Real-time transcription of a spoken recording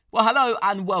Well, hello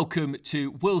and welcome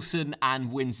to Wilson and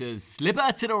Windsor's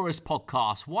Libertadores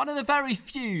podcast, one of the very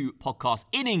few podcasts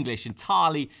in English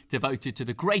entirely devoted to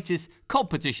the greatest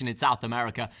competition in South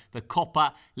America, the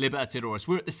Copa Libertadores.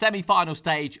 We're at the semi-final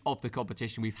stage of the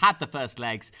competition. We've had the first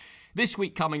legs. This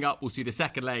week coming up, we'll see the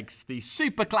second legs, the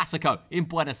Super Clásico in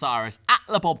Buenos Aires at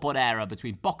La Bombonera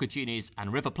between Boca Juniors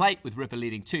and River Plate, with River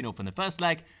leading 2-0 from the first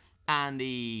leg. And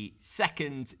the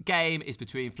second game is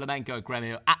between Flamengo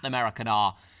Gremio at the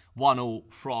Maracanã,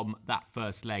 1-1 from that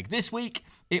first leg. This week,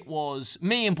 it was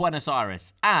me in Buenos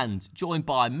Aires and joined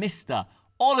by Mr.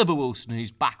 Oliver Wilson,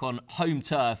 who's back on home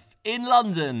turf in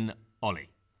London. Ollie.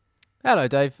 Hello,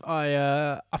 Dave.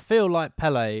 I feel like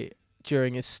Pele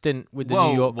during his stint with the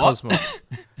New York Cosmos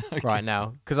right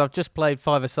now, because I've just played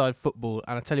five-a-side football,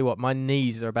 and I tell you what, my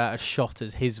knees are about as shot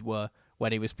as his were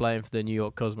when he was playing for the New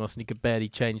York Cosmos, and he could barely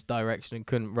change direction and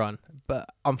couldn't run. But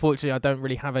unfortunately, I don't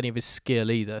really have any of his skill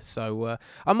either. So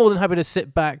I'm more than happy to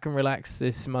sit back and relax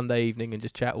this Monday evening and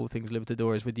just chat all things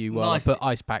Libertadores with you while I put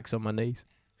ice packs on my knees.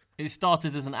 It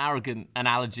started as an arrogant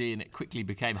analogy and it quickly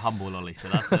became humble, Ollie. So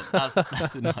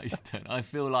that's a nice turn. I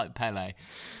feel like Pele.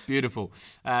 Beautiful.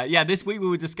 This week we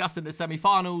were discussing the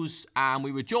semi-finals and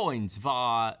we were joined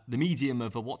via the medium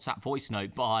of a WhatsApp voice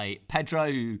note by Pedro,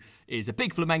 who is a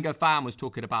big Flamengo fan, was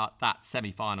talking about that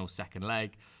semi-final second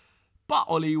leg. But,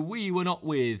 Ollie, we were not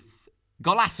with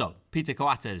Golazo, Peter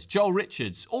Coates, Joel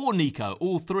Richards, or Nico.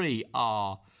 All three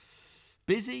are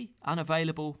busy,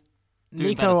 unavailable.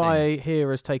 Nico, I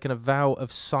hear, has taken a vow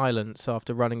of silence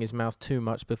after running his mouth too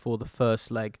much before the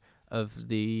first leg of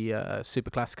the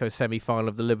Super Clásico semi-final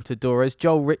of the Libertadores.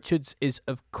 Joel Richards is,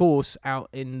 of course, out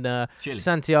in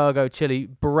Santiago, Chile,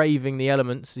 braving the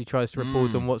elements as he tries to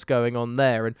report on what's going on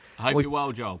there. And I hope you're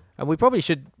well, Joel. And we probably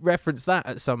should reference that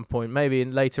at some point, maybe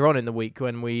later on in the week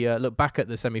when we look back at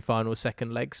the semi-final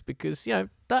second legs, because, you know,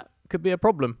 that could be a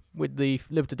problem with the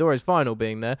Libertadores final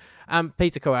being there. And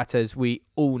Peter Coates, we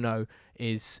all know,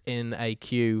 is in a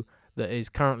queue that is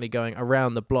currently going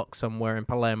around the block somewhere in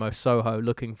Palermo, Soho,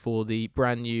 looking for the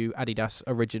brand new Adidas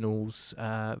Originals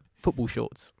football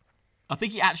shorts. I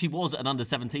think he actually was at an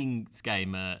under-17s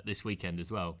game this weekend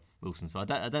as well, Wilson. So I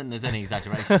don't think there's any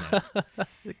exaggeration there.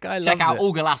 The guy Check out it.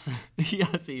 All Golazo.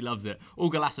 Yes, he loves it.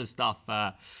 All Golazo stuff.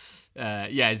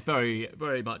 It's very,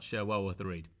 very much well worth the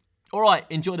read. All right,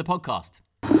 enjoy the podcast.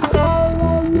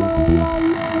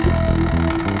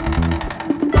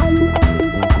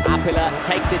 Apila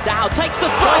takes it down, takes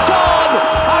the strike on,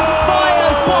 and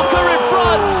fires Boca in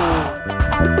front.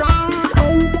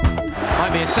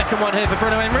 Might be a second one here for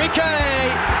Bruno Henrique.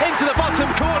 Into the bottom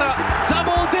corner,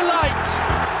 double delight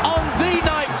on the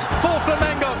night for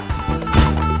Flamengo.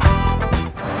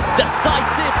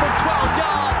 Decisive from 12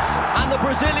 yards, and the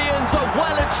Brazilians are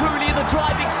well and truly in the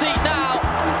driving seat now.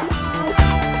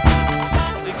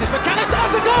 This is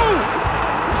McAllister to go!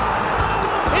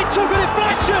 It took a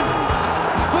deflection,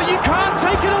 but you can't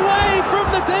take it away from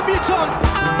the debutant.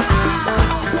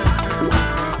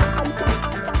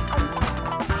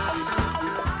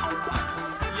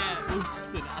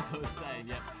 Wilson, as I was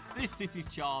saying, this city's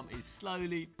charm is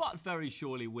slowly but very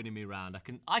surely winning me round.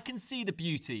 I can see the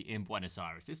beauty in Buenos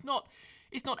Aires. It's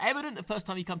not evident the first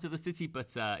time you come to the city,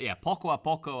 but poco a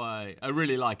poco, I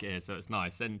really like it here, so it's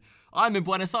nice. And I'm in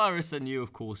Buenos Aires, and you,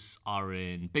 of course, are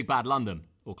in Big Bad London,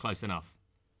 or close enough.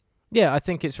 Yeah, I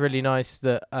think it's really nice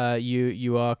that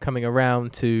you are coming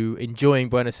around to enjoying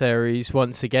Buenos Aires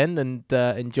once again and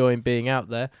enjoying being out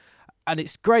there. And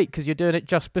it's great because you're doing it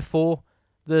just before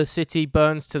the city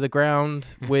burns to the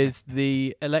ground with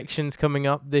the elections coming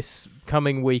up this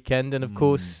coming weekend. And, of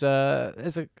course,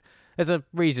 there's a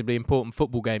reasonably important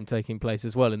football game taking place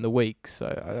as well in the week.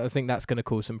 So I think that's going to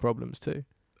cause some problems too.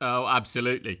 Oh,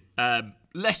 absolutely.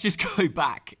 Let's just go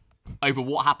back over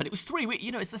what happened. It was 3 weeks.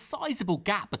 You know, it's a sizable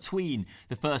gap between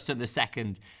the first and the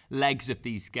second legs of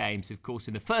these games. Of course,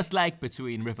 in the first leg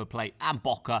between River Plate and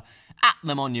Boca at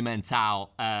the Monumental,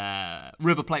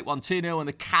 River Plate won 2-0, and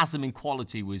the chasm in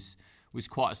quality was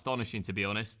quite astonishing, to be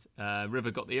honest. River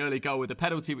got the early goal with a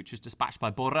penalty, which was dispatched by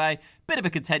Borré. Bit of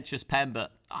a contentious pen,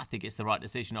 but I think it's the right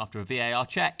decision after a VAR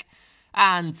check.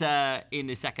 And in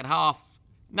the second half,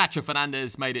 Nacho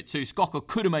Fernandez made it 2. Scocco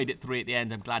could have made it 3 at the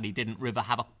end. I'm glad he didn't. River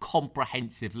have a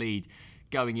comprehensive lead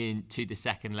going into the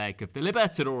second leg of the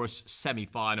Libertadores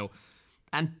semi-final.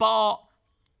 And I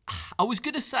was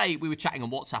going to say, we were chatting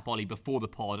on WhatsApp, Ollie, before the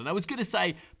pod, and I was going to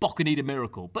say Boca need a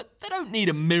miracle. But they don't need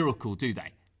a miracle, do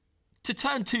they? To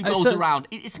turn 2 goals around,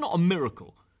 it's not a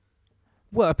miracle.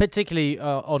 Well, particularly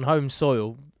on home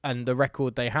soil, and the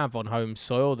record they have on home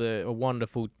soil, a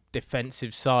wonderful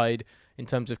defensive side in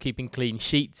terms of keeping clean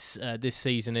sheets this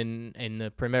season in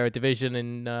the Primera Division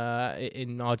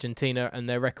in Argentina, and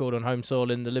their record on home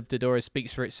soil in the Libertadores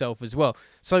speaks for itself as well.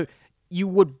 So you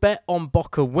would bet on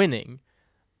Boca winning.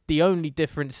 The only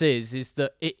difference is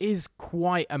that it is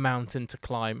quite a mountain to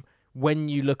climb when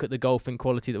you look at the golfing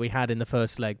quality that we had in the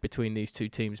first leg between these two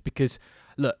teams. Because,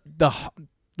 look,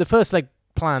 the first leg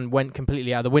plan went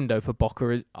completely out of the window for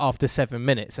Boca after 7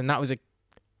 minutes, and that was an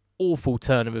awful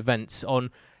turn of events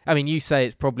on... I mean, you say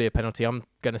it's probably a penalty. I'm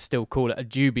going to still call it a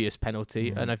dubious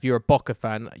penalty. And if you're a Boca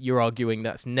fan, you're arguing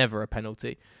that's never a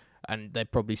penalty. And they're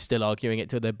probably still arguing it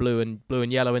till they're blue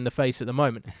and yellow in the face at the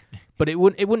moment. But it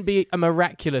wouldn't be a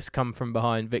miraculous come from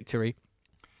behind victory.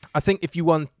 I think if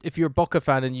you're a Boca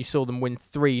fan and you saw them win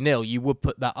 3-0, you would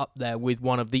put that up there with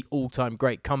one of the all-time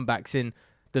great comebacks in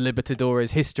the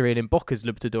Libertadores history and in Boca's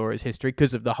Libertadores history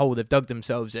because of the hole they've dug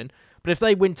themselves in. But if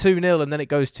they win 2-0 and then it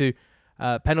goes to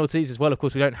penalties as well, of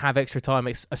course we don't have extra time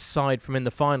aside from in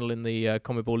the final in the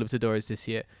CONMEBOL Libertadores this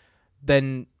year,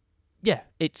 then yeah,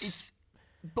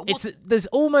 there's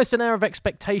almost an air of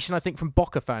expectation, I think, from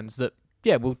Boca fans that,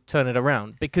 yeah, we'll turn it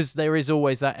around, because there is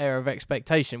always that air of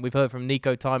expectation. We've heard from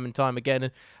Nico time and time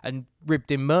again and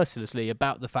ribbed him mercilessly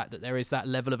about the fact that there is that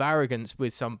level of arrogance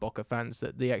with some Boca fans,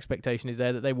 that the expectation is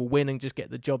there that they will win and just get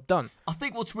the job done. I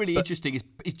think what's really interesting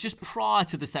is just prior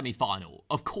to the semi-final,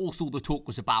 of course, all the talk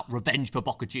was about revenge for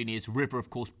Boca Juniors. River,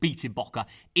 of course, beating Boca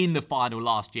in the final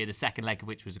last year, the second leg of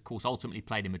which was, of course, ultimately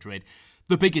played in Madrid.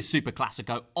 The biggest Super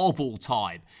Classico of all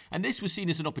time. And this was seen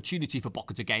as an opportunity for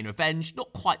Boca to gain revenge.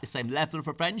 Not quite the same level of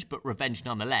revenge, but revenge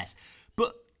nonetheless.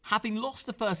 But having lost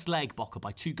the first leg, Boca,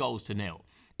 by 2-0,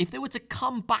 if they were to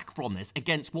come back from this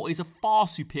against what is a far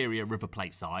superior River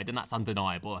Plate side, and that's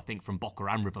undeniable, I think, from Boca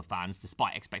and River fans,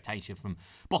 despite expectation from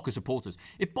Boca supporters,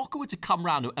 if Boca were to come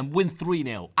round and win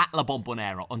 3-0 at La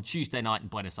Bombonera on Tuesday night in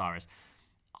Buenos Aires,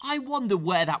 I wonder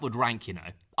where that would rank,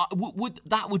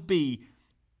 That would be...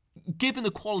 Given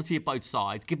the quality of both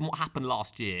sides, given what happened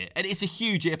last year, and it's a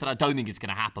huge if, and I don't think it's going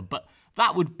to happen, but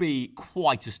that would be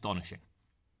quite astonishing.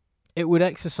 It would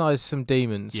exercise some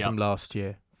demons from last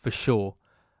year, for sure.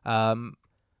 I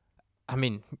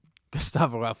mean,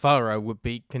 Gustavo Alfaro would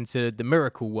be considered the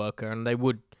miracle worker, and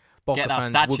Boca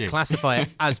fans would classify it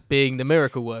as being the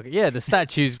miracle worker. Yeah, the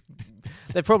statues...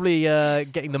 They're probably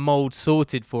getting the mould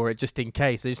sorted for it just in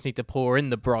case. They just need to pour in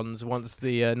the bronze once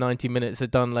the 90 minutes are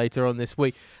done later on this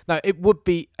week. Now, it would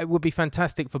be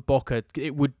fantastic for Boca.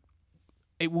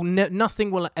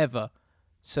 Nothing will ever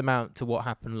surmount to what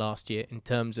happened last year in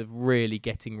terms of really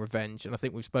getting revenge. And I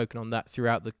think we've spoken on that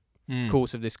throughout the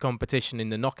course of this competition in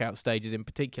the knockout stages in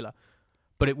particular.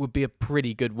 But it would be a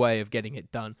pretty good way of getting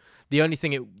it done. The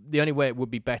only way it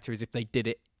would be better is if they did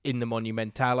it in the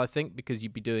Monumental, I think, because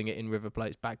you'd be doing it in River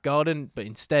Plate's back garden. But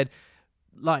instead,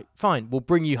 fine, we'll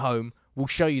bring you home. We'll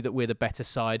show you that we're the better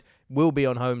side. We'll be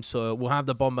on home soil. We'll have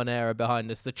the Bombonera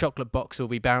behind us. The chocolate box will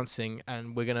be bouncing,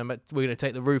 and we're gonna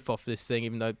take the roof off this thing,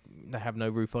 even though they have no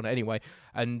roof on it anyway.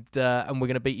 And we're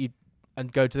gonna beat you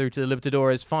and go through to the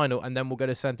Libertadores final, and then we'll go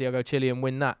to Santiago, Chile and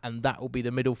win that, and that will be the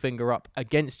middle finger up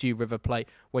against you, River Plate,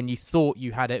 when you thought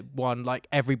you had it won, like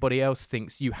everybody else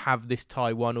thinks you have this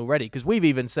tie won already. Because we've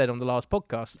even said on the last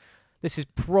podcast, this is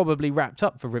probably wrapped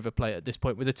up for River Plate at this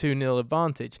point with a 2-0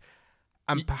 advantage.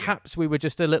 And perhaps we were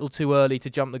just a little too early to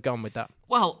jump the gun with that.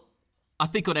 Well, I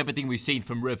think on everything we've seen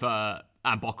from River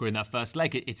and Boca in that first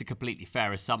leg, it's a completely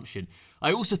fair assumption.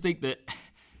 I also think that,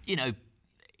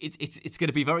 it's going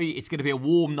to be a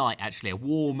warm night, actually, a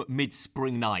warm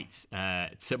mid-spring night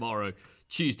tomorrow,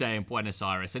 Tuesday in Buenos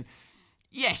Aires. And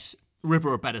yes, River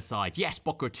are a better side. Yes,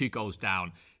 Boca are 2 goals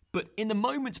down. But in the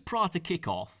moments prior to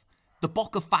kick-off, the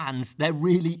Boca fans, they're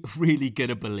really, really going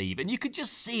to believe. And you could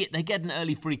just see it. They get an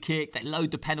early free kick, they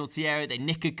load the penalty area, they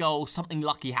nick a goal, something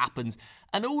lucky happens,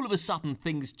 and all of a sudden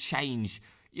things change.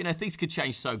 Things could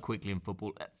change so quickly in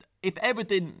football. If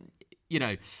everything,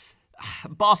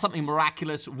 bar something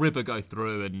miraculous, River go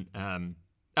through and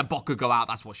Boca go out.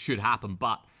 That's what should happen.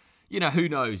 But, who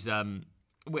knows?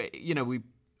 We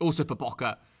also for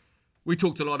Boca, we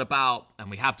talked a lot about, and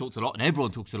we have talked a lot, and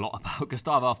everyone talks a lot about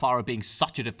Gustavo Alfaro being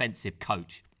such a defensive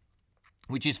coach,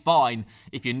 which is fine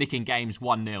if you're nicking games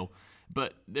 1-0.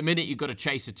 But the minute you've got to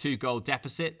chase a 2-goal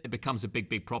deficit, it becomes a big,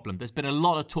 big problem. There's been a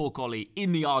lot of talk, Ollie,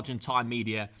 in the Argentine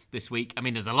media this week. I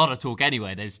mean, there's a lot of talk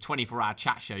anyway. There's 24-hour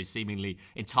chat shows seemingly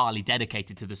entirely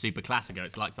dedicated to the Super Classico.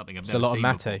 It's like something I've never seen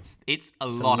before. It's a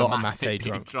lot of mate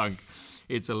being drunk.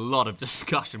 It's a lot of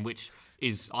discussion, which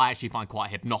I actually find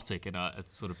quite hypnotic, and I've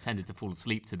sort of tended to fall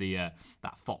asleep to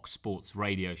that Fox Sports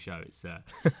radio show. It's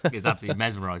absolutely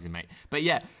mesmerising, mate. But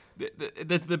yeah,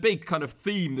 the big kind of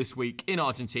theme this week in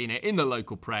Argentina, in the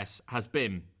local press, has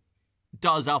been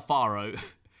does Alfaro,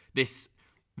 this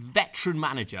veteran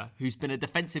manager who's been a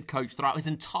defensive coach throughout his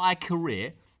entire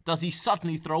career, does he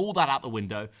suddenly throw all that out the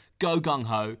window, go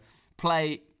gung-ho,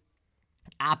 play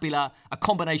Abila, a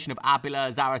combination of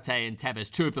Abila, Zarate and Tevez,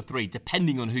 two of the three,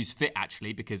 depending on who's fit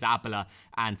actually, because Abila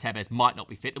and Tevez might not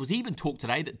be fit. There was even talk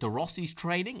today that De Rossi's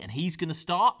training and he's going to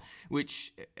start,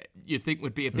 which you'd think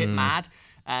would be a bit mad,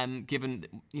 given,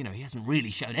 he hasn't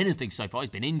really shown anything so far. He's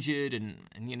been injured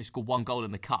and scored one goal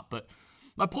in the cup. But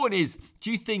my point is,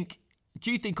 do you think,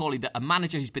 Ollie, that a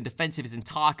manager who's been defensive his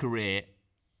entire career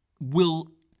will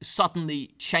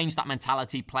suddenly change that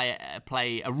mentality,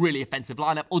 play a really offensive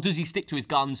lineup, or does he stick to his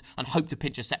guns and hope to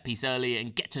pinch a set piece early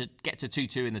and get to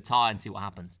 2-2 in the tie and see what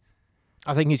happens?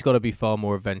 I think he's got to be far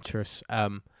more adventurous,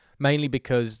 mainly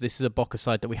because this is a Boca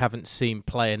side that we haven't seen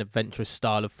play an adventurous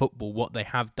style of football. What they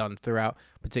have done throughout,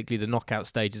 particularly the knockout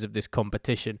stages of this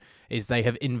competition, is they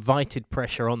have invited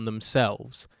pressure on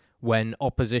themselves when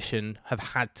opposition have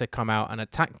had to come out and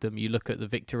attack them. You look at the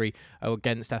victory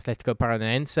against Atletico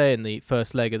Paranaense in the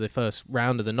first leg of the first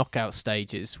round of the knockout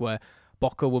stages, where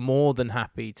Boca were more than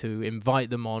happy to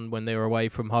invite them on when they were away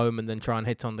from home and then try and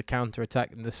hit on the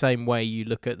counter-attack. In the same way, you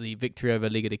look at the victory over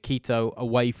Liga de Quito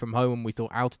away from home, and we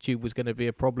thought altitude was going to be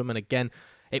a problem. And again,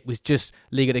 it was just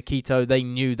Liga de Quito. They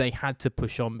knew they had to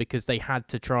push on because they had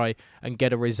to try and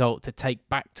get a result to take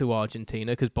back to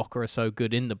Argentina, because Boca are so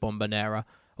good in the Bombonera,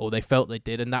 or they felt they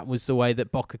did, and that was the way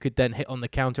that Boca could then hit on the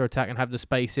counter-attack and have the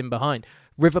space in behind.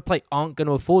 River Plate aren't going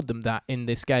to afford them that in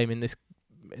this game, in this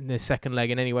second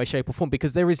leg in any way, shape or form,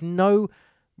 because there is no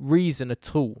reason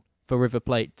at all for River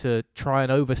Plate to try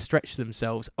and overstretch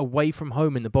themselves away from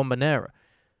home in the Bombonera.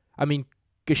 I mean,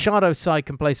 Gallardo's side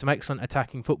can play some excellent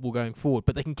attacking football going forward,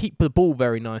 but they can keep the ball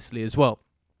very nicely as well.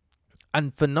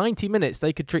 And for 90 minutes,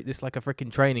 they could treat this like a freaking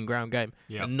training ground game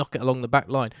and knock it along the back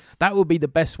line. That would be the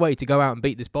best way to go out and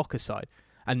beat this Boca side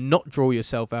and not draw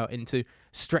yourself out into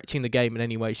stretching the game in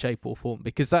any way, shape or form,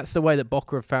 because that's the way that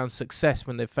Boca have found success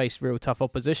when they've faced real tough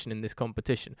opposition in this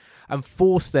competition, and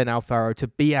force then Alfaro to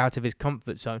be out of his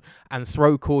comfort zone and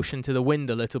throw caution to the wind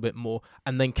a little bit more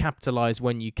and then capitalise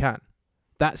when you can.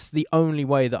 That's the only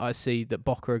way that I see that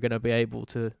Boca are going to be able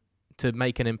to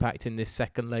make an impact in this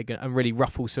second leg and really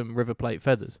ruffle some River Plate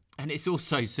feathers. And it's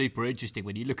also super interesting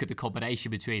when you look at the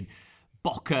combination between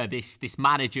Boca, this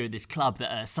manager and this club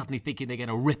that are suddenly thinking they're going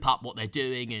to rip up what they're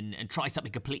doing and try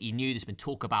something completely new. There's been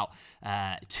talk about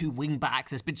two wing-backs.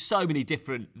 There's been so many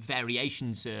different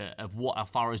variations of what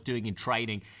Alfaro's doing in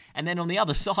training. And then on the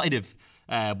other side of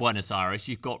Buenos Aires,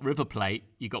 you've got River Plate,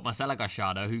 you've got Marcelo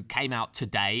Gallardo, who came out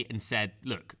today and said,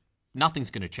 look, nothing's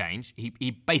going to change.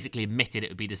 He basically admitted it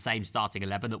would be the same starting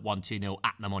 11 that won 2-0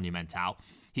 at the Monumental.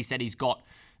 He said he's got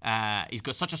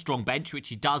such a strong bench, which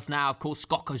he does now. Of course,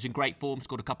 Scocco's in great form,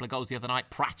 scored a couple of goals the other night.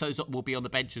 Pratos will be on the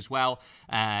bench as well.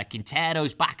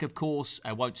 Quintero's back, of course,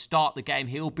 won't start the game.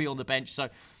 He'll be on the bench. So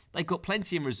they've got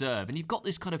plenty in reserve. And you've got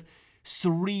this kind of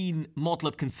serene model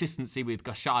of consistency with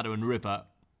Gallardo and River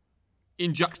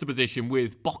in juxtaposition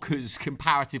with Boca's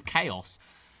comparative chaos.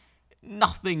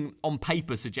 Nothing on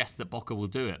paper suggests that Boca will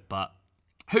do it, but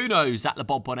who knows? At the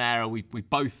Bombonera, we've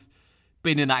both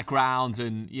been in that ground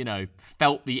and,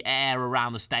 felt the air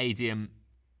around the stadium,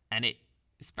 and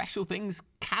special things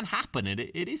can happen, and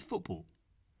it is football.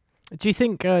 Do you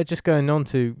think, just going on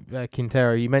to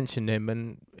Quintero, you mentioned him,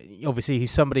 and obviously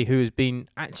he's somebody who has been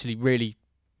actually really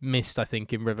missed, I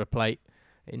think, in River Plate,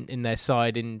 in their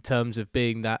side, in terms of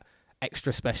being that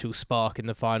extra special spark in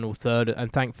the final third,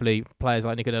 and thankfully players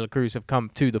like Nico de la Cruz have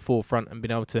come to the forefront and been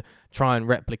able to try and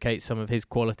replicate some of his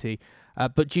quality.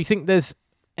 But do you think there's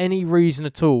any reason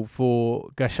at all for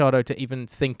Gallardo to even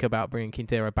think about bringing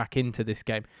Quintero back into this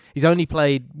game? He's only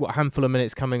played a handful of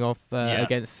minutes coming off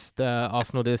against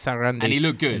Arsenal de Sarandí, and he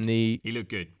looked good. He looked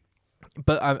good.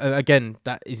 But again,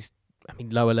 that is,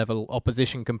 lower level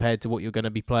opposition compared to what you're going to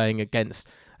be playing against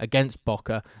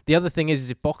Boca. The other thing is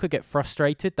if Boca get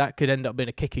frustrated, that could end up being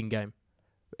a kicking game.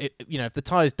 If the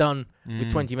tie's done with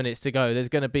 20 minutes to go, there's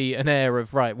going to be an air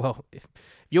of, right, well, if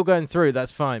you're going through,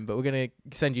 that's fine, but we're going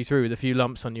to send you through with a few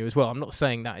lumps on you as well. I'm not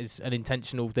saying that is an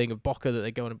intentional thing of Boca that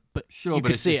they're going to, but sure, you but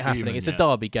can see it happening. It's a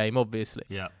derby game, obviously.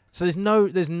 Yeah. So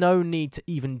there's no need to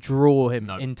even draw him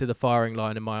into the firing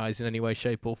line in my eyes in any way,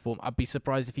 shape or form. I'd be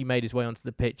surprised if he made his way onto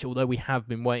the pitch, although we have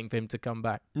been waiting for him to come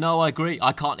back. No, I agree.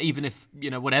 I can't, even if,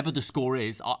 whatever the score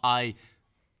is,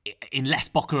 unless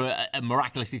Boca are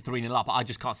miraculously 3-0 up, I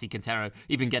just can't see Quintero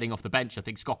even getting off the bench. I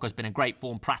think Scocco's been in great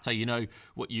form. Prato,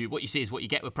 what you see is what you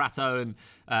get with Prato, and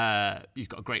he's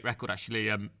got a great record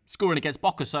actually scoring against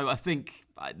Boca. So I think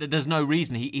there's no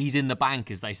reason he's in the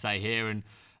bank, as they say here, and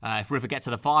If River get to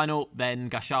the final, then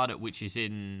Gallardo, which is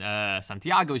in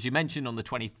Santiago, as you mentioned, on the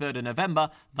 23rd of November,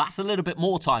 that's a little bit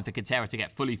more time for Quintero to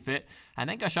get fully fit. And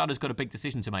then Gallardo's got a big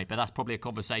decision to make, but that's probably a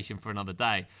conversation for another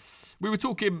day. We were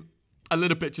talking a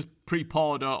little bit just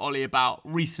pre-pod, Ollie, about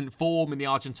recent form in the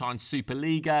Argentine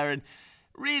Superliga, and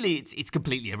really it's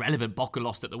completely irrelevant. Boca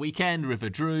lost at the weekend, River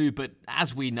drew, but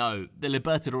as we know, the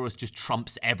Libertadores just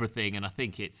trumps everything, and I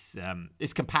think it's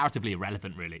comparatively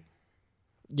irrelevant, really.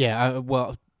 Yeah,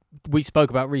 well, we spoke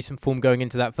about recent form going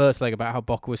into that first leg about how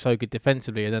Boca was so good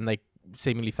defensively, and then they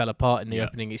seemingly fell apart in the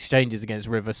opening exchanges against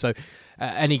River. So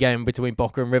any game between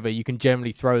Boca and River, you can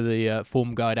generally throw the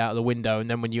form guide out of the window, and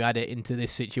then when you add it into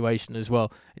this situation as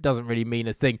well, it doesn't really mean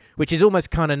a thing, which is almost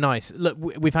kind of nice. Look,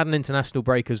 we've had an international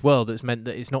break as well that's meant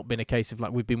that it's not been a case of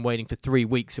like we've been waiting for 3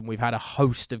 weeks and we've had a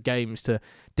host of games to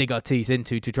dig our teeth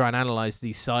into to try and analyse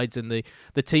these sides, and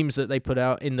the teams that they put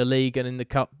out in the league and in the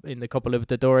Cup, in the Copa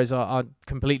Libertadores are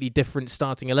completely different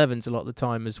starting 11s a lot of the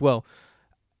time as well.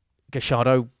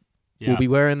 Gallardo will be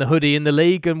wearing the hoodie in the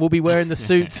league and will be wearing the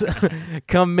suit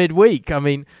come midweek. I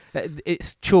mean,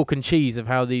 it's chalk and cheese of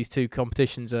how these two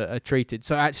competitions are treated.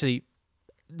 So actually,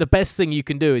 the best thing you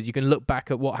can do is you can look back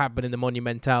at what happened in the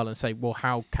Monumental and say, well,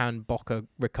 how can Boca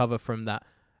recover from that?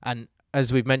 And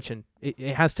as we've mentioned,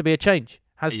 it has to be a change. It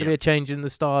has to be a change in the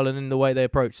style and in the way they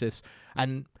approach this.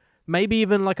 And maybe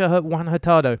even like a Juan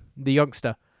Hurtado, the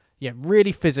youngster. Yeah,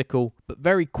 really physical, but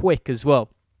very quick as well.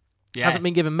 Yeah. Hasn't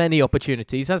been given many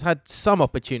opportunities. Has had some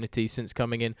opportunities since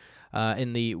coming in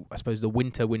the, I suppose, the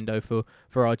winter window for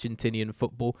Argentinian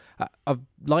football. I've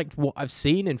liked what I've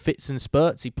seen in fits and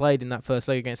spurts. He played in that first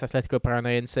leg against Atletico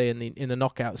Paranaense in the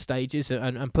knockout stages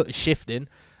and put a shift in.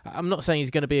 I'm not saying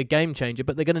he's going to be a game changer,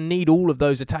 but they're going to need all of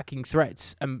those attacking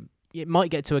threats. And it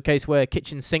might get to a case where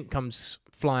kitchen sink comes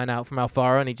flying out from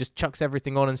Alfaro and he just chucks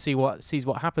everything on and sees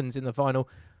what happens in the final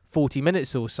 40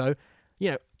 minutes or so.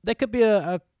 You know, there could be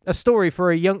a story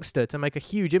for a youngster to make a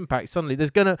huge impact suddenly.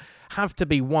 There's going to have to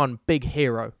be one big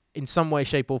hero in some way,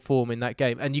 shape or form in that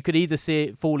game. And you could either see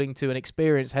it falling to an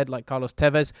experienced head like Carlos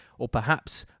Tevez or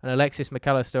perhaps an Alexis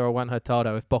McAllister or Juan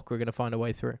Hurtado if Boca are going to find a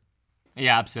way through.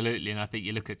 Yeah, absolutely. And I think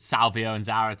you look at Salvio and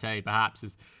Zarate perhaps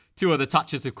as two other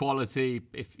touches of quality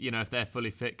if they're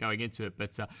fully fit going into it.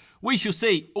 But we shall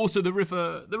see. Also, the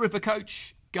River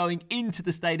coach going into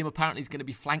the stadium apparently is going to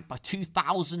be flanked by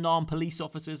 2,000 armed police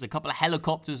officers, a couple of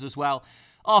helicopters as well,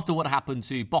 after what happened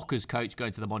to Boca's coach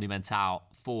going to the Monumental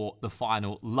for the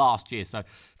final last year. So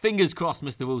fingers crossed,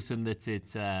 Mr. Wilson, that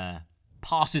it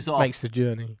passes off. Makes the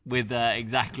journey. With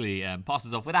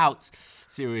passes off without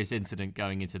serious incident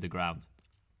going into the ground.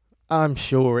 I'm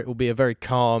sure it will be a very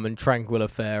calm and tranquil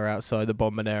affair outside the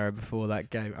Bombonera before that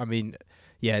game. I mean,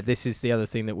 yeah, this is the other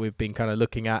thing that we've been kind of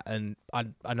looking at, and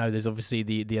I know there's obviously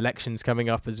the elections coming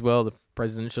up as well, the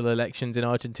presidential elections in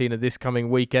Argentina this coming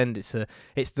weekend. It's the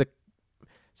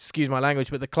excuse my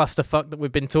language, but the clusterfuck that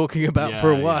we've been talking about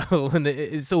for a while, and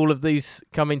it's all of these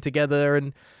coming together,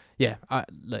 and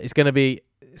it's going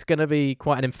to be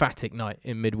quite an emphatic night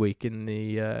in midweek in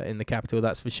the capital,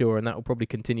 that's for sure, and that will probably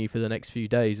continue for the next few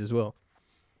days as well.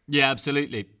 Yeah,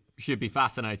 absolutely, should be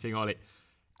fascinating, Ollie.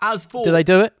 As for do they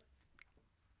do it?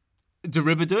 Do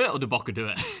River do it or do Boca do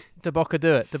it? Do Boca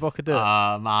do it?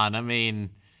 Man, I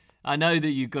mean, I know that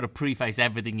you've got to preface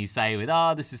everything you say with,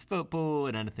 this is football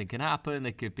and anything can happen.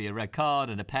 There could be a red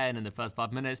card and a pen in the first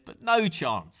 5 minutes, but no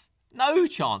chance. No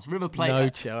chance. River play. No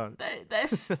chance.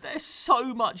 They're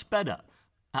so much better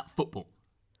at football.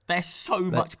 They're so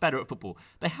much better at football.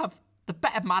 They have the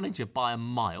better manager by a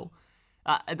mile.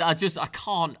 I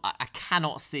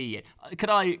cannot see it.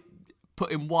 Could I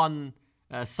put in one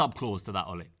sub-clause to that,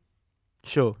 Ollie?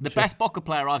 Sure. The best Boca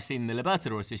player I've seen in the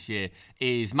Libertadores this year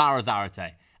is Mauro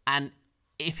Zarate. And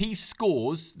if he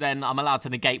scores, then I'm allowed to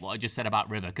negate what I just said about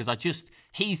River, because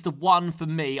he's the one for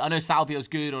me. I know Salvio's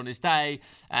good on his day,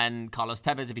 and Carlos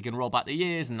Tevez, if he can roll back the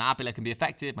years, and Abila can be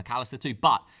effective, McAllister too.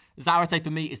 But Zarate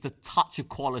for me is the touch of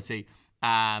quality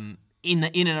in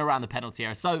and around the penalty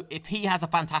area. So if he has a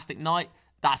fantastic night,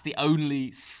 that's the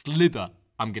only slither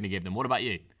I'm going to give them. What about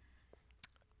you?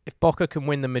 If Boca can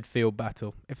win the midfield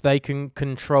battle, if they can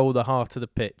control the heart of the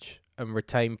pitch and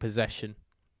retain possession,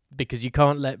 because you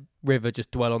can't let River just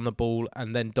dwell on the ball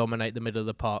and then dominate the middle of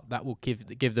the park. That will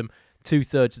give them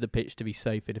 2/3 of the pitch to be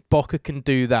safe in. If Boca can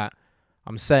do that,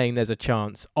 I'm saying there's a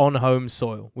chance on home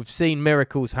soil. We've seen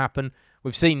miracles happen.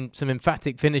 We've seen some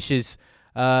emphatic finishes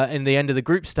in the end of the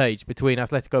group stage between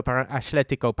Atletico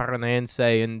Paranaense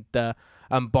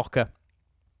and Boca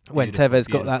when Tevez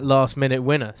got that last-minute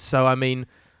winner. So, I mean,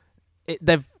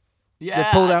 they've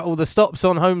pulled out all the stops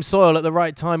on home soil at the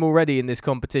right time already in this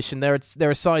competition.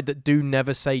 They're a side that do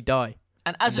never say die.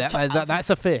 And as that's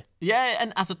a fear. Yeah,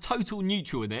 and as a total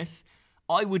neutral in this,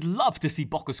 I would love to see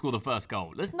Boca score the first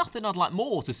goal. There's nothing I'd like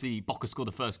more to see Boca score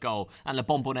the first goal and La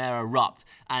Bombonera erupt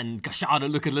and Gallardo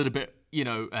look a little bit,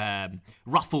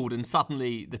 ruffled and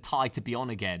suddenly the tide to be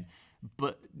on again.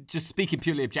 But just speaking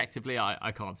purely objectively,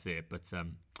 I can't see it. But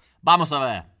vamos a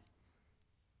ver.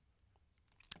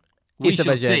 We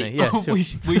shall see. Yeah, sure.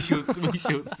 we shall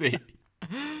see.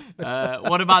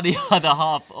 What about the other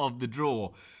half of the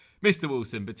draw? Mr.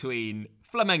 Wilson, between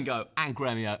Flamengo and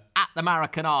Gremio at the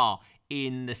Maracanã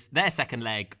in their second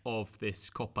leg of this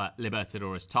Copa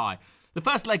Libertadores tie. The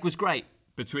first leg was great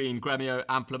between Gremio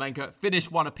and Flamengo.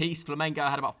 Finished one apiece. Flamengo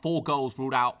had about 4 goals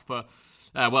ruled out for,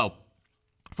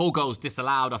 4 goals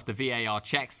disallowed after VAR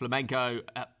checks. Flamengo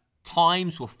at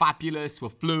times were fabulous, were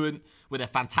fluent with a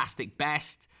fantastic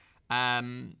best.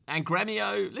 And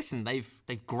Gremio, listen, they've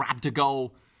grabbed a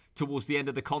goal towards the end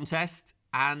of the contest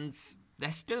and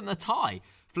they're still in a tie.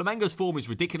 Flamengo's form is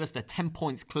ridiculous. They're 10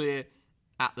 points clear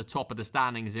at the top of the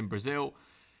standings in Brazil.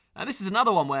 And this is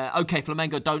another one where, okay,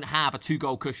 Flamengo don't have a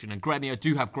 2-goal cushion and Gremio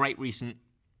do have great recent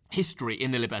history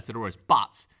in the Libertadores.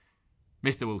 But,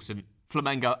 Mr. Wilson,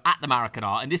 Flamengo at the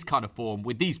Maracanã in this kind of form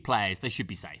with these players, they should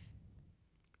be safe.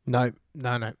 No.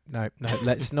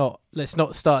 Let's not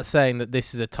start saying that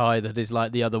this is a tie that is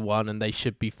like the other one and they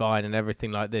should be fine and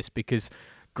everything like this, because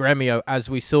Gremio, as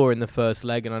we saw in the first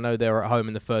leg, and I know they were at home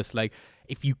in the first leg,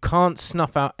 if you can't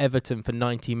snuff out Everton for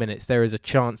 90 minutes, there is a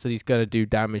chance that he's going to do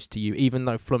damage to you, even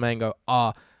though Flamengo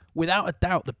are, without a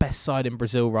doubt, the best side in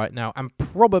Brazil right now and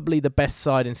probably the best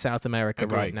side in South America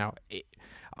right now.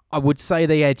 I would say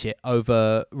they edge it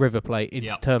over River Plate in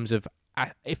terms of,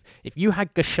 if you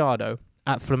had Gallardo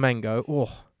at Flamengo,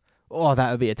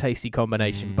 that would be a tasty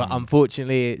combination. But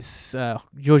unfortunately, it's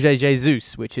Jorge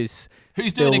Jesus, which is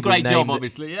who's doing a great job,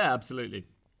 obviously. Yeah, absolutely.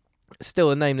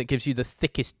 Still a name that gives you the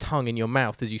thickest tongue in your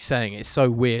mouth as you're saying. It's so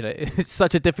weird. It's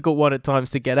such a difficult one at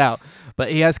times to get out.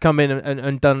 But he has come in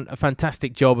and done a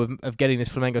fantastic job of getting this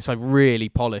Flamengo side really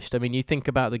polished. I mean, you think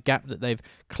about the gap that they've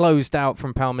closed out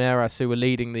from Palmeiras, who were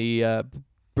leading the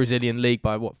Brazilian league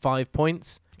by, 5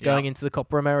 points going into the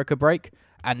Copa America break.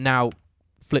 And now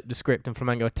flip the script and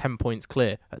Flamengo are 10 points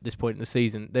clear at this point in the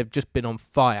season. They've just been on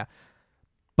fire.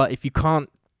 But if you can't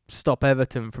stop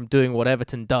Everton from doing what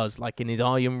Everton does, like in his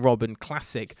Arjen Robben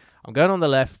classic, I'm going on the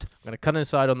left, I'm going to cut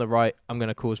inside on the right, I'm going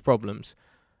to cause problems.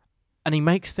 And he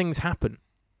makes things happen.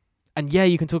 And yeah,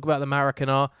 you can talk about the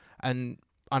Maracanã, and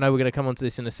I know we're going to come on to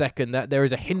this in a second, that there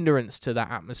is a hindrance to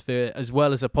that atmosphere as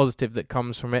well as a positive that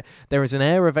comes from it. There is an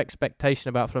air of expectation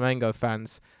about Flamengo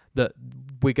fans that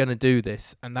we're going to do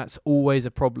this, and that's always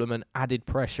a problem and added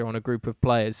pressure on a group of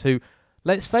players who,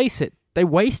 let's face it, they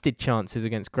wasted chances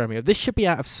against Gremio. This should be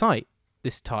out of sight,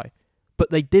 this tie. But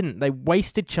they didn't. They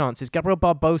wasted chances. Gabriel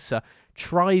Barbosa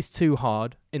tries too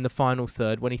hard in the final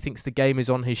third when he thinks the game is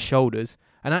on his shoulders.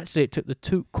 And actually it took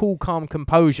the cool, calm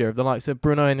composure of the likes of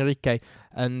Bruno Henrique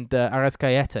and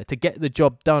Arrascaeta to get the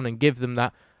job done and give them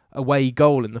that away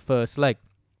goal in the first leg.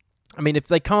 I mean, if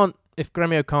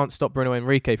Gremio can't stop Bruno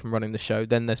Henrique from running the show,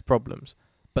 then there's problems.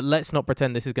 But let's not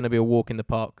pretend this is going to be a walk in the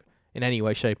park in any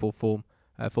way, shape or form.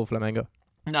 For Flamengo.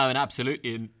 No, and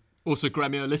absolutely. And also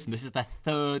Gremio, listen, this is their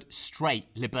 3rd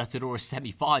straight Libertadores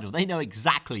semi-final. They know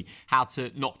exactly how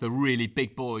to knock the really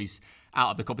big boys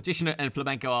out of the competition, and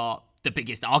Flamengo are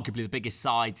arguably the biggest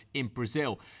sides in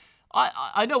Brazil.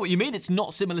 I know what you mean. It's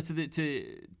not similar to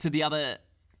the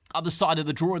other side of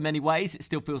the draw in many ways. It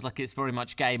still feels like it's very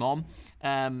much game on.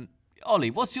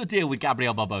 Ollie, what's your deal with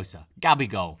Gabriel Barbosa?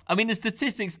 Gabigol. I mean, the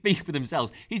statistics speak for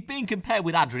themselves. He's being compared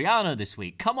with Adriano this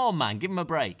week. Come on, man. Give him a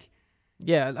break.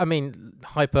 Yeah, I mean,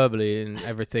 hyperbole and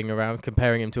everything around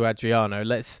comparing him to Adriano.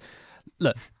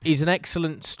 Look, he's an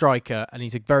excellent striker and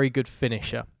he's a very good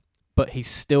finisher. But he's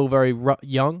still very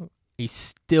young. He's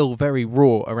still very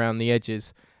raw around the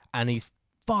edges. And he's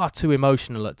far too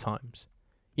emotional at times.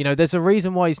 You know, there's a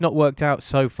reason why he's not worked out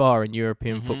so far in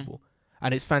European football.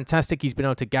 And it's fantastic he's been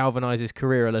able to galvanise his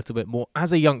career a little bit more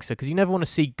as a youngster, because you never want to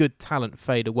see good talent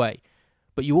fade away.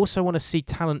 But you also want to see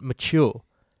talent mature.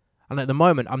 And at the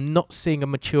moment, I'm not seeing a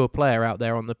mature player out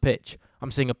there on the pitch. I'm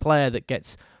seeing a player that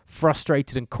gets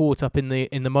frustrated and caught up in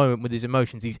the moment with his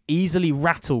emotions. He's easily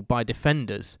rattled by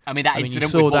defenders. I mean, that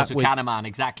incident with Walter Kahneman,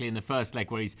 exactly in the first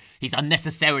leg, where he's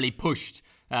unnecessarily pushed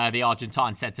the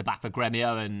Argentine centre-back for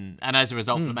Gremio, and as a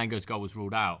result, Flamengo's goal was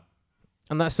ruled out.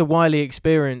 And that's the wily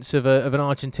experience of an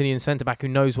Argentinian centre-back who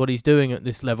knows what he's doing at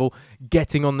this level,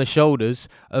 getting on the shoulders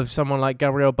of someone like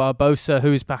Gabriel Barbosa,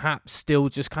 who is perhaps still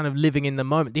just kind of living in the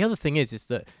moment. The other thing is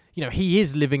that, you know, he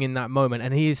is living in that moment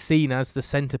and he is seen as the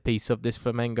centrepiece of this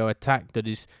Flamengo attack that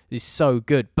is so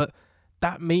good. But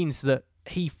that means that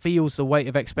he feels the weight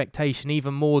of expectation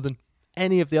even more than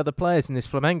any of the other players in this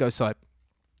Flamengo side.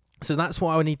 So that's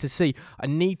what I need to see. I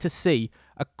need to see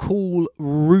a cool,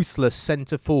 ruthless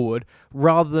centre-forward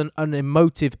rather than an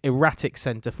emotive, erratic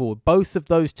centre-forward. Both of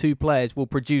those two players will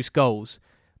produce goals,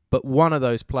 but one of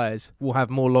those players will have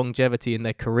more longevity in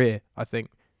their career, I think.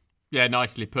 Yeah,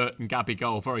 nicely put. And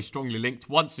Gabigol very strongly linked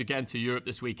once again to Europe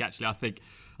this week, actually. I think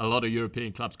a lot of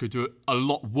European clubs could do a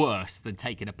lot worse than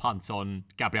taking a punt on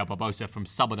Gabriel Barbosa from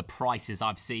some of the prices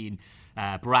I've seen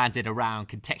branded around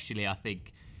contextually.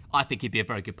 I think he'd be a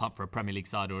very good punt for a Premier League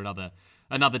side or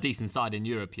another decent side in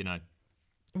Europe, you know.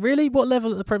 Really? What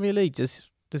level at the Premier League does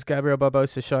Gabriel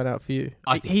Barbosa shine out for you?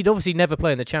 He'd obviously never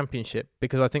play in the Championship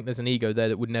because I think there's an ego there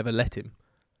that would never let him.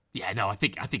 Yeah, no, I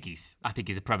think he's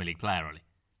a Premier League player, Ollie.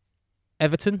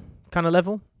 Everton kind of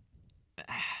level?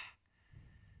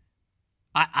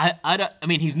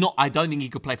 I don't think he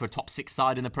could play for a top 6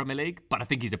 side in the Premier League, but I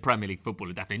think he's a Premier League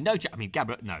footballer, definitely.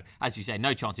 As you say,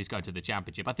 no chance he's going to the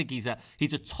Championship. I think he's a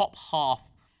top half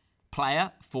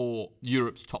player for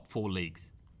Europe's top 4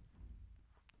 leagues.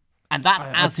 And that's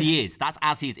as he is.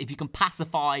 If you can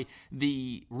pacify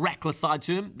the reckless side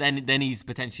to him, then he's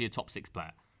potentially a top 6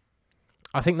 player.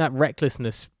 I think that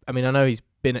recklessness, I know he's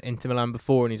been at Inter Milan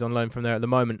before and he's on loan from there at the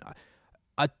moment.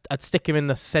 I'd stick him in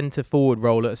the centre-forward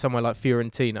role at somewhere like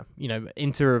Fiorentina. You know,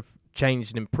 Inter have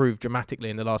changed and improved dramatically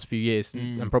in the last few years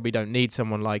and probably don't need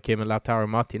someone like him, and Lautaro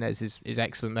Martinez is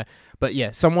excellent there. But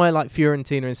yeah, somewhere like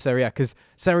Fiorentina in Serie A, because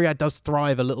Serie A does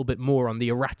thrive a little bit more on the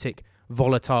erratic,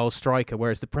 volatile striker,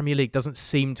 whereas the Premier League doesn't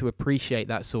seem to appreciate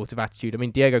that sort of attitude.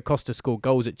 Diego Costa scored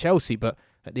goals at Chelsea, but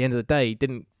at the end of the day,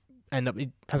 he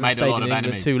hasn't stayed in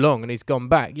England too long and he's gone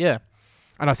back. Yeah.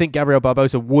 And I think Gabriel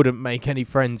Barbosa wouldn't make any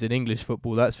friends in English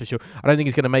football, that's for sure. I don't think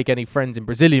he's going to make any friends in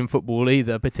Brazilian football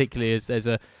either, particularly as there's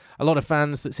a lot of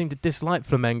fans that seem to dislike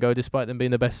Flamengo despite them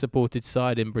being the best supported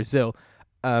side in Brazil.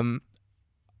 I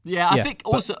think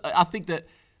that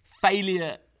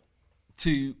failure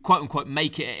to quote-unquote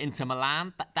make it at Inter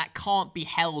Milan, that can't be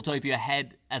held over your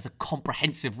head as a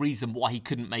comprehensive reason why he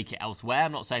couldn't make it elsewhere.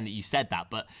 I'm not saying that you said that,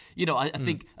 but I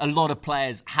think a lot of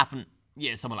players haven't.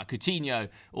 Yeah, someone like Coutinho,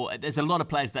 or there's a lot of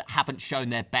players that haven't shown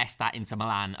their best at Inter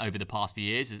Milan over the past few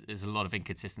years. There's a lot of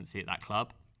inconsistency at that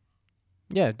club.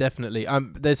 Yeah, definitely.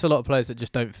 There's a lot of players that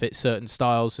just don't fit certain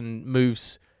styles, and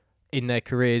moves in their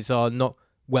careers are not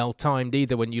well timed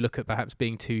either. When you look at perhaps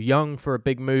being too young for a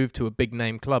big move to a big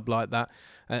name club like that,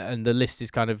 and the list is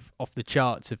kind of off the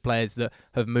charts of players that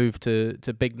have moved to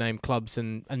big name clubs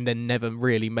and then never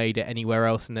really made it anywhere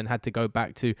else, and then had to go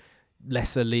back to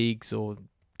lesser leagues or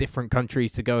different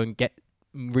countries to go and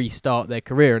restart their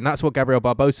career. And that's what Gabriel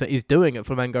Barbosa is doing at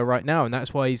Flamengo right now, and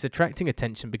that's why he's attracting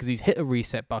attention, because he's hit a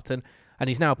reset button and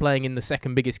he's now playing in the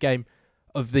second biggest game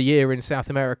of the year in South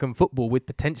American football, with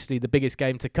potentially the biggest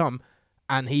game to come,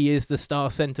 and he is the star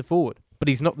centre forward. But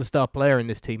he's not the star player in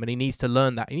this team, and he needs to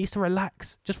learn that. He needs to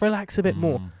relax. Just relax a bit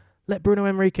more. Let Bruno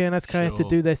Henrique and Azcárate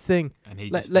do their thing. And he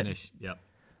finish. Yep.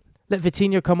 Let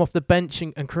Vitinho come off the bench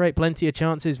and create plenty of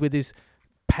chances with his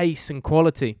pace and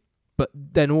quality, but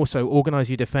then also organise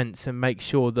your defence and make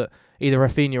sure that either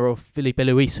Rafinha or Felipe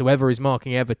Luis, whoever is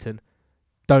marking Everton,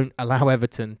 don't allow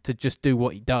Everton to just do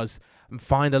what he does and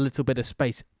find a little bit of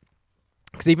space.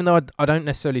 Because even though I don't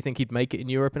necessarily think he'd make it in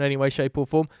Europe in any way, shape or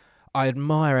form, I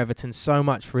admire Everton so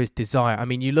much for his desire.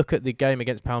 You look at the game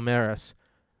against Palmeiras,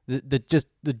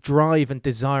 the drive and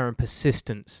desire and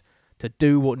persistence to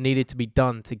do what needed to be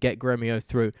done to get Grêmio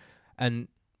through, and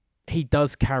he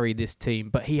does carry this team,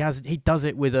 but he does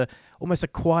it with almost a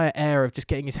quiet air of just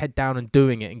getting his head down and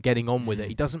doing it and getting on with it.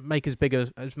 He doesn't make as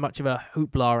much of a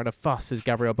hoopla and a fuss as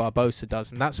Gabriel Barbosa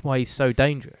does, and that's why he's so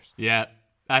dangerous. Yeah,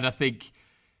 and I think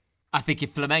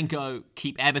if Flamengo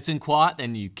keep Everton quiet,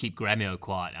 then you keep Grêmio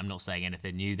quiet. I'm not saying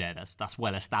anything new there. That's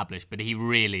well established, but he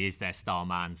really is their star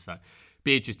man. So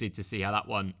be interested to see how that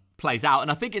one plays out. And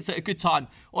I think it's a good time,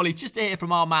 Ollie, just to hear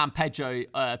from our man Pedro.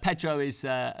 Pedro is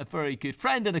a very good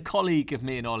friend and a colleague of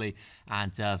me and Ollie,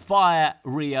 and via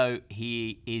Rio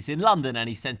he is in London, and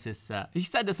he sent us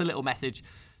a little message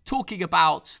talking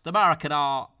about the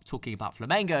Maracanã, talking about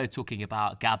Flamengo, talking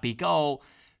about Gabigol,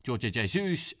 Jorge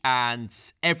Jesus, and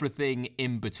everything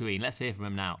in between. Let's hear from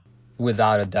him now.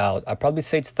 Without a doubt. I'd probably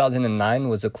say 2009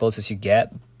 was the closest you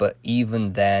get, but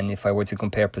even then, if I were to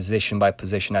compare position by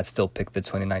position, I'd still pick the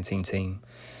 2019 team.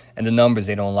 And the numbers,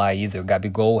 they don't lie either.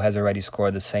 Gabigol has already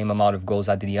scored the same amount of goals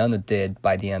Adriano did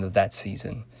by the end of that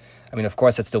season. Of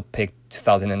course, I'd still pick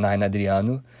 2009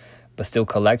 Adriano, but still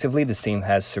collectively, this team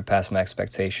has surpassed my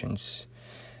expectations,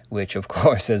 which, of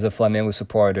course, as a Flamengo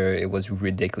supporter, it was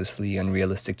ridiculously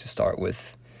unrealistic to start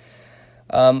with.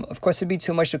 Of course, it'd be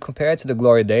too much to compare to the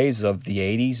glory days of the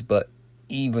 80s, but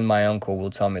even my uncle will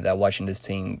tell me that watching this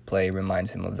team play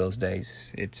reminds him of those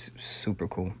days. It's super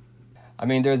cool. I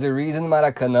mean, there's a reason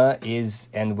Maracanã is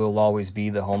and will always be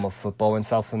the home of football in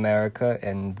South America,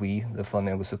 and we, the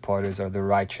Flamengo supporters, are the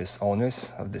righteous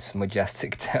owners of this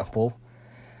majestic temple.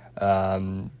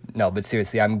 No, but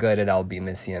seriously, I'm gutted I'll be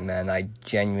missing it, man. I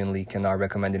genuinely cannot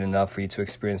recommend it enough for you to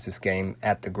experience this game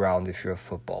at the ground if you're a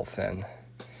football fan.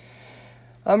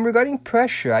 Regarding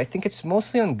pressure, I think it's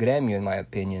mostly on Grêmio, in my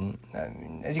opinion.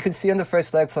 As you can see on the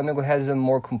first leg, Flamengo has a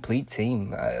more complete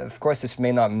team. Of course, this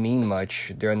may not mean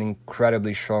much. They're an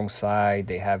incredibly strong side.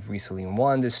 They have recently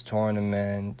won this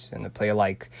tournament, and a player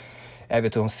like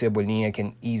Everton Cebolinha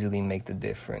can easily make the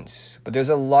difference. But there's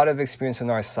a lot of experience on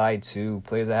our side, too.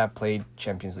 Players that have played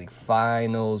Champions League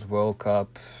finals, World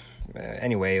Cup.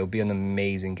 Anyway, it'll be an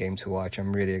amazing game to watch.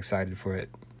 I'm really excited for it.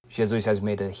 Jesus has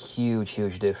made a huge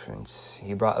difference.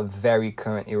 He brought a very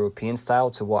current European style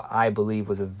to what I believe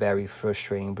was a very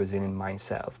frustrating Brazilian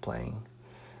mindset of playing.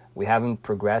 We haven't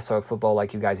progressed our football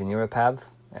like you guys in Europe have,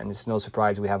 and it's no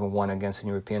surprise we haven't won against an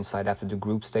European side after the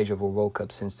group stage of a World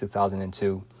Cup since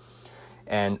 2002.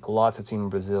 And lots of teams in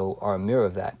Brazil are a mirror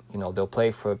of that. You know, they'll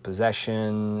play for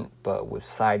possession, but with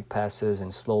side passes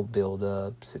and slow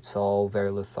build-ups. It's all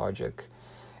very lethargic.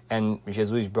 And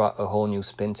Jesus brought a whole new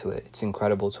spin to it. It's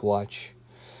incredible to watch.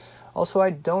 Also, I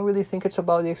don't really think it's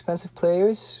about the expensive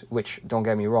players, which, don't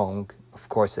get me wrong, of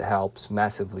course it helps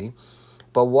massively.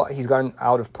 But what he's gotten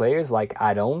out of players like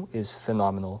Adon is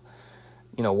phenomenal.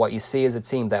 You know, what you see is a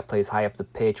team that plays high up the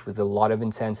pitch with a lot of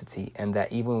intensity, and that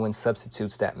even when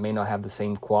substitutes that may not have the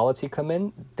same quality come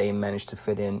in, they manage to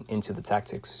fit into the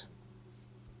tactics.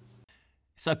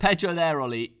 So Pedro there,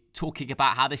 Ollie, talking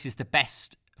about how this is the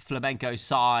best Flamengo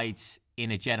sides in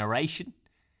a generation.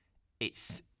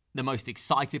 It's the most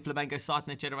excited Flamengo side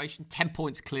in a generation. 10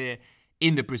 points clear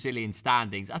in the Brazilian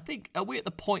standings. I think, are we at the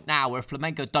point now where if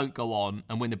Flamengo don't go on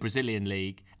and win the Brazilian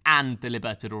League and the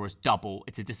Libertadores double,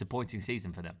 it's a disappointing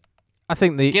season for them? I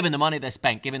think given the money they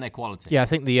spent, given their quality. Yeah, I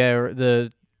think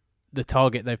the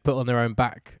target they've put on their own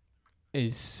back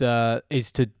is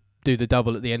to do the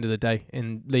double at the end of the day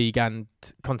in league and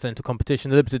continental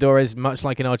competition. The Libertadores, much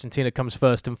like in Argentina, comes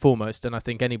first and foremost, and I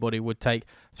think anybody would take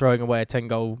throwing away a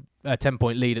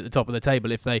 10-point lead at the top of the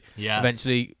table if they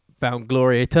eventually found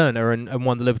Gloria Eterna and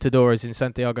won the Libertadores in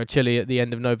Santiago, Chile at the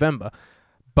end of November.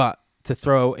 But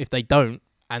if they don't,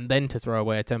 and then to throw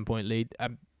away a 10-point lead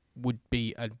would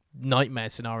be a nightmare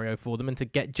scenario for them, and to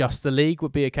get just the league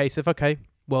would be a case of, okay,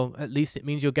 well, at least it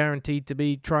means you're guaranteed to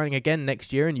be trying again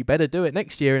next year, and you better do it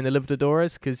next year in the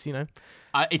Libertadores because, you know...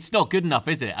 it's not good enough,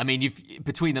 is it? I mean,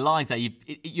 between the lines there,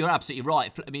 you're absolutely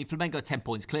right. I mean, Flamengo are 10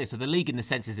 points clear, so the league in the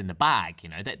sense is in the bag. You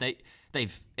know,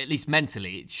 they've, at least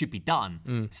mentally, it should be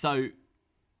done. So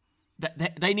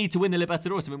they need to win the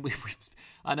Libertadores. I mean,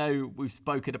 I know we've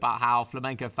spoken about how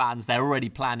Flamengo fans, they're already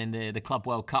planning the Club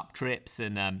World Cup trips,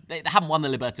 and they haven't won the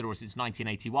Libertadores since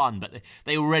 1981, but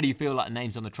they already feel like the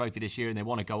name's on the trophy this year, and they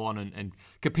want to go on and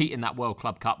compete in that World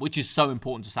Club Cup, which is so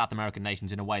important to South American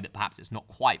nations in a way that perhaps it's not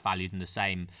quite valued in the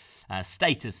same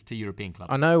status to European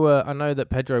clubs. I know that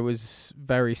Pedro was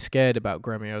very scared about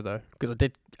Grêmio though, because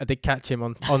I did catch him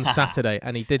on Saturday,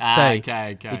 and he did say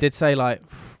he did say like,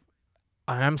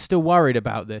 I am still worried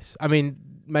about this. I mean,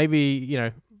 maybe, you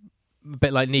know, a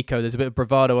bit like Nico, there's a bit of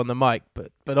bravado on the mic,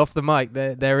 but off the mic,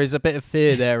 there is a bit of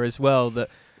fear there as well, that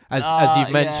as you've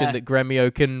mentioned, that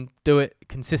Grêmio can do it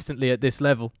consistently at this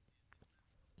level.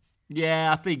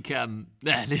 Yeah, I think,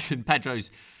 listen, Pedro's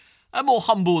more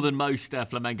humble than most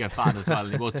Flamengo fan as well.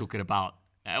 And he was talking about,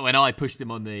 when I pushed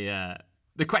him on the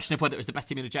question of whether it was the best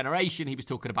team in a generation, he was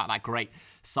talking about that great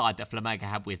side that Flamengo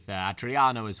had with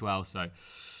Adriano as well, so...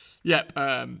 Yep,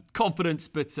 confidence,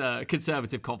 but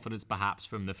conservative confidence perhaps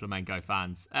from the Flamengo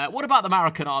fans. What about the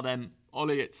Maracanã then,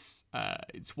 Ollie? It's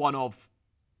one of,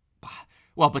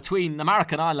 well, between the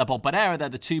Maracanã and La Bombonera, they're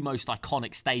the two most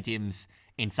iconic stadiums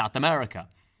in South America.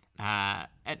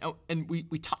 And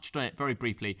we touched on it very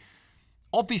briefly.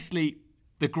 Obviously,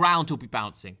 the ground will be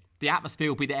bouncing. The atmosphere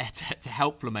will be there to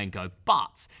help Flamengo,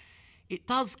 but it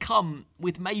does come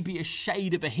with maybe a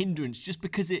shade of a hindrance just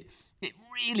because it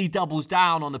really doubles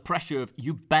down on the pressure of,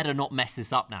 you better not mess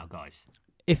this up now, guys.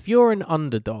 If you're an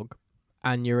underdog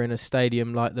and you're in a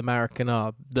stadium like the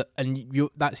Maracanã,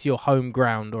 that's your home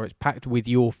ground, or it's packed with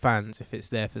your fans if it's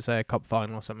there for, say, a cup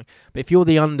final or something. But if you're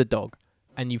the underdog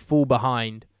and you fall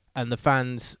behind and the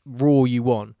fans roar you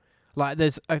on, like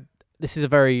this is a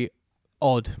very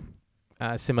odd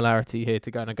similarity here to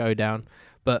go down.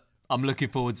 But I'm looking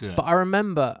forward to it. But I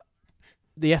remember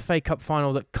the FA Cup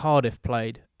final that Cardiff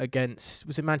played against,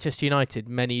 was it Manchester United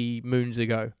many moons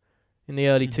ago in the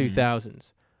early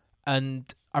 2000s?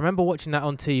 And I remember watching that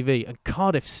on TV, and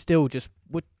Cardiff still just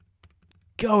would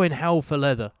go in hell for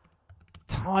leather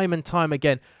time and time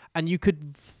again. And you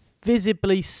could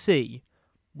visibly see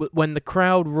when the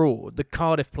crowd roared, the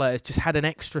Cardiff players just had an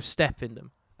extra step in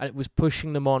them, and it was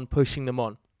pushing them on,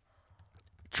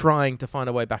 trying to find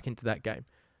a way back into that game.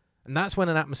 And that's when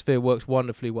an atmosphere works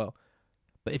wonderfully well.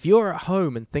 But if you're at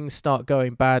home and things start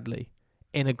going badly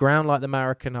in a ground like the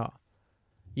Maracanã,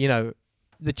 you know,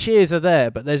 the cheers are there,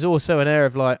 but there's also an air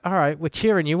of like, all right, we're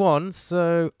cheering you on,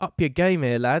 so up your game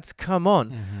here, lads, come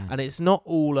on. And it's not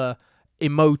all a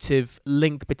emotive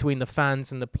link between the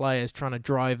fans and the players trying to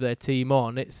drive their team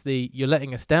on. It's you're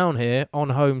letting us down here on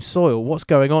home soil. What's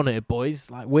going on here,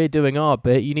 boys? Like, we're doing our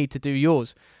bit, you need to do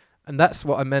yours. And that's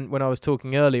what I meant when I was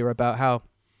talking earlier about how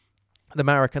the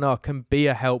Maracanã can be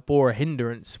a help or a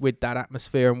hindrance with that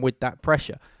atmosphere and with that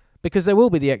pressure. Because there will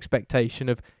be the expectation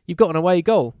of, you've got an away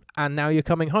goal and now you're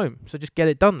coming home. So just get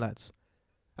it done, lads.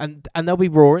 And they'll be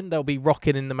roaring, they'll be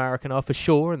rocking in the Maracanã for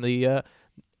sure. And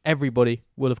everybody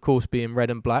will, of course, be in red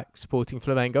and black supporting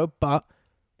Flamengo. But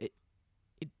it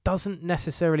doesn't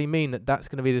necessarily mean that that's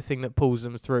going to be the thing that pulls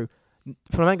them through.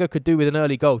 Flamengo could do with an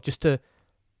early goal just to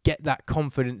get that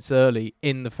confidence early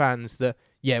in the fans that,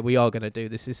 yeah, we are going to do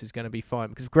this. This is going to be fine.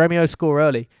 Because if Grêmio score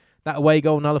early, that away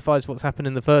goal nullifies what's happened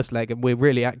in the first leg, and we're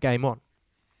really at game on.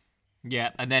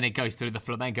 Yeah, and then it goes through the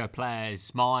Flamengo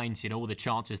players' minds, you know, all the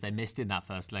chances they missed in that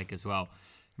first leg as well.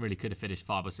 Really could have finished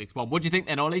 5 or 6-1. What do you think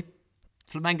then, Ollie?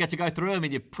 Flamengo to go through? I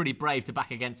mean, you're pretty brave to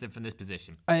back against them from this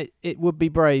position. It would be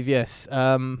brave, yes.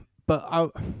 But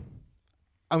I'm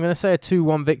going to say a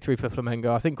 2-1 victory for Flamengo.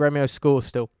 I think Grêmio scores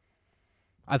still.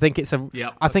 I think it's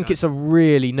a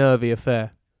really nervy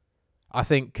affair. I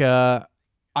think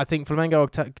Flamengo will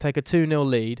take a 2-0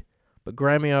 lead, but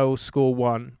Grêmio will score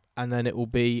 1, and then it will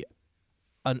be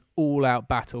an all-out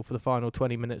battle for the final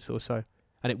 20 minutes or so.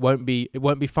 And it won't be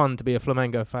fun to be a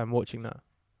Flamengo fan watching that.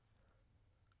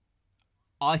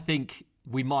 I think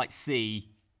we might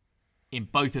see in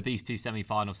both of these two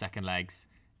semi-final second legs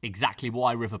exactly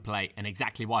why River Plate and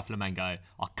exactly why Flamengo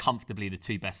are comfortably the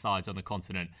two best sides on the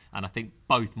continent. And I think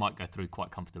both might go through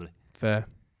quite comfortably. Fair.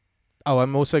 Oh,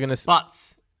 I'm also going to...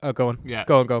 But... Oh, go on. Yeah.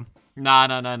 Go on. No.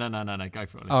 Go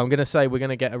for it. Oh, I'm going to say we're going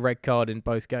to get a red card in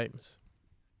both games.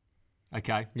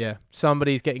 Okay. Yeah.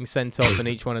 Somebody's getting sent off in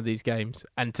each one of these games.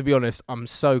 And to be honest, I'm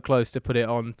so close to put it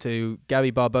on to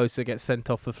Gabi Barbosa gets sent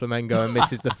off for Flamengo and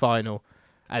misses the final.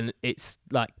 And it's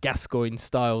like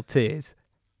Gascoigne-style tears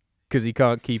because he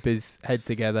can't keep his head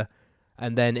together.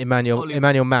 And then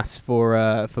Emmanuel Mas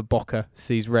for Boca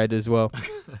sees red as well.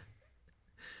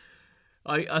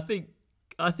 I think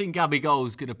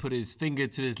Gabigol's going to put his finger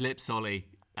to his lips, Ollie,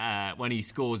 when he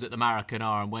scores at the Maracanã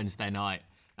on Wednesday night,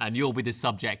 and you'll be the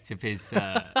subject of his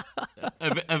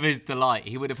of his delight.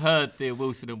 He would have heard the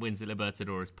Wilson and Windsor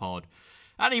Libertadores pod,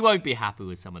 and he won't be happy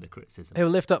with some of the criticism. He'll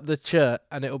lift up the shirt,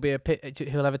 and it'll be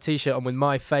he'll have a t-shirt on with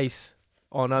my face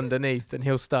on underneath, and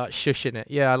he'll start shushing it.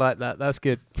 Yeah, I like that. That's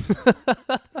good.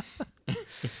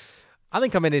 I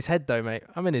think I'm in his head, though, mate.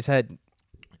 I'm in his head.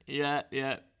 Yeah.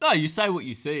 No, you say what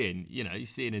you see, and you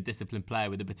see in a disciplined player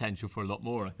with the potential for a lot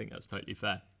more. I think that's totally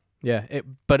fair. Yeah,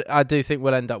 but I do think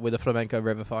we'll end up with a Flamengo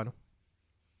River final.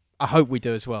 I hope we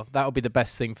do as well. That'll be the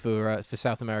best thing for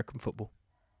South American football.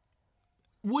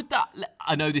 Would that?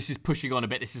 I know this is pushing on a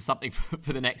bit. This is something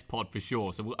for the next pod for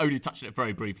sure. So we'll only touch on it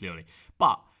very briefly, Ollie.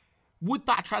 But would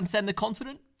that transcend the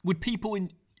continent? Would people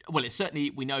in? Well, it's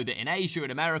certainly, we know that in Asia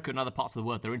and America and other parts of the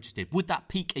world they're interested. Would that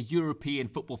pique a European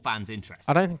football fan's interest?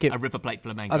 I don't think it... A River Plate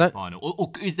Flamengo final?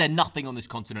 Or is there nothing on this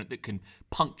continent that can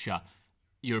puncture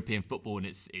European football and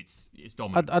its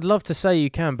dominance? I'd love to say you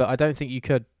can, but I don't think you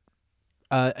could.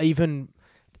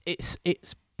 It's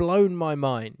blown my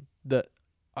mind that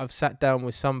I've sat down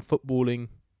with some footballing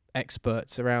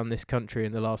experts around this country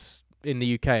in the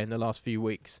UK in the last few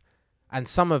weeks, and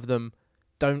some of them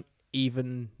don't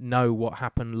even know what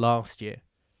happened last year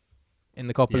in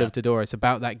the Copa Libertadores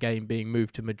about that game being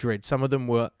moved to Madrid. Some of them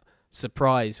were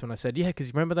surprised when I said,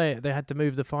 because remember they had to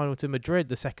move the final to Madrid,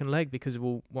 the second leg, because of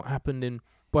what happened in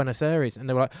Buenos Aires. And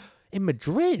they were like, in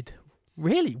Madrid?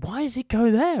 Really? Why did it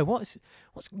go there? What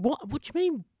do you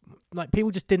mean? Like,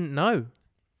 people just didn't know.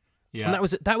 Yeah. And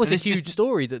that was a huge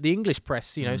story that the English press,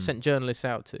 sent journalists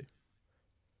out to.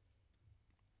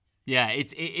 Yeah,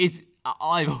 it is.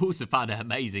 I've also found it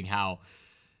amazing how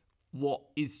what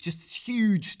is just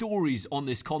huge stories on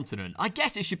this continent. I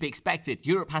guess it should be expected.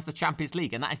 Europe has the Champions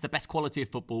League, and that is the best quality of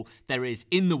football there is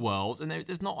in the world. And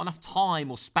there's not enough time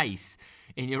or space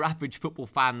in your average football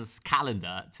fan's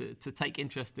calendar to take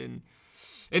interest in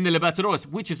the Libertadores,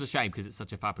 which is a shame because it's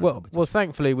such a fabulous competition. Well,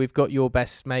 thankfully, we've got your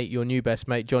new best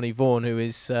mate, Johnny Vaughan, who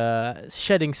is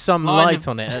shedding some light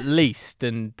on it at least,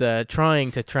 and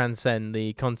trying to transcend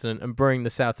the continent and bring the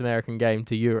South American game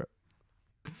to Europe.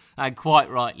 And quite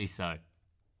rightly so.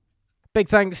 Big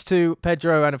thanks to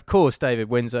Pedro and, of course, David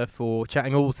Windsor for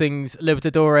chatting all things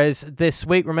Libertadores this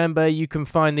week. Remember, you can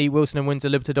find the Wilson and Windsor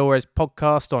Libertadores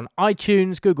podcast on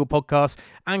iTunes, Google Podcasts,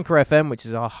 Anchor FM, which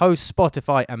is our host,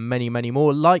 Spotify, and many, many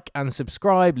more. Like and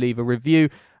subscribe, leave a review,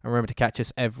 and remember to catch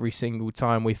us every single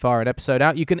time we fire an episode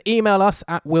out. You can email us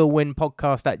at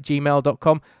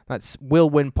willwinpodcast@gmail.com. That's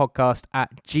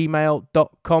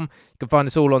willwinpodcast@gmail.com. You can find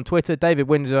us all on Twitter. David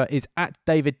Windsor is at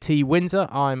David T. Windsor.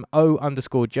 I'm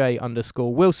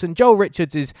O_J_Wilson. Joel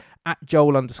Richards is at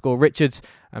Joel_Richards.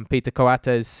 And Peter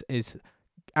Coates is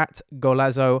at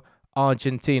Golazo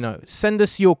Argentino. Send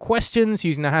us your questions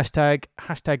using the hashtag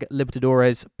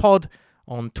LibertadoresPod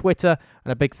on Twitter,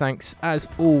 and a big thanks as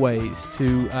always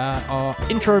to our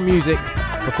intro music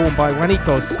performed by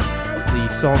Juanitos, the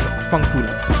song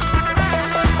Funkula.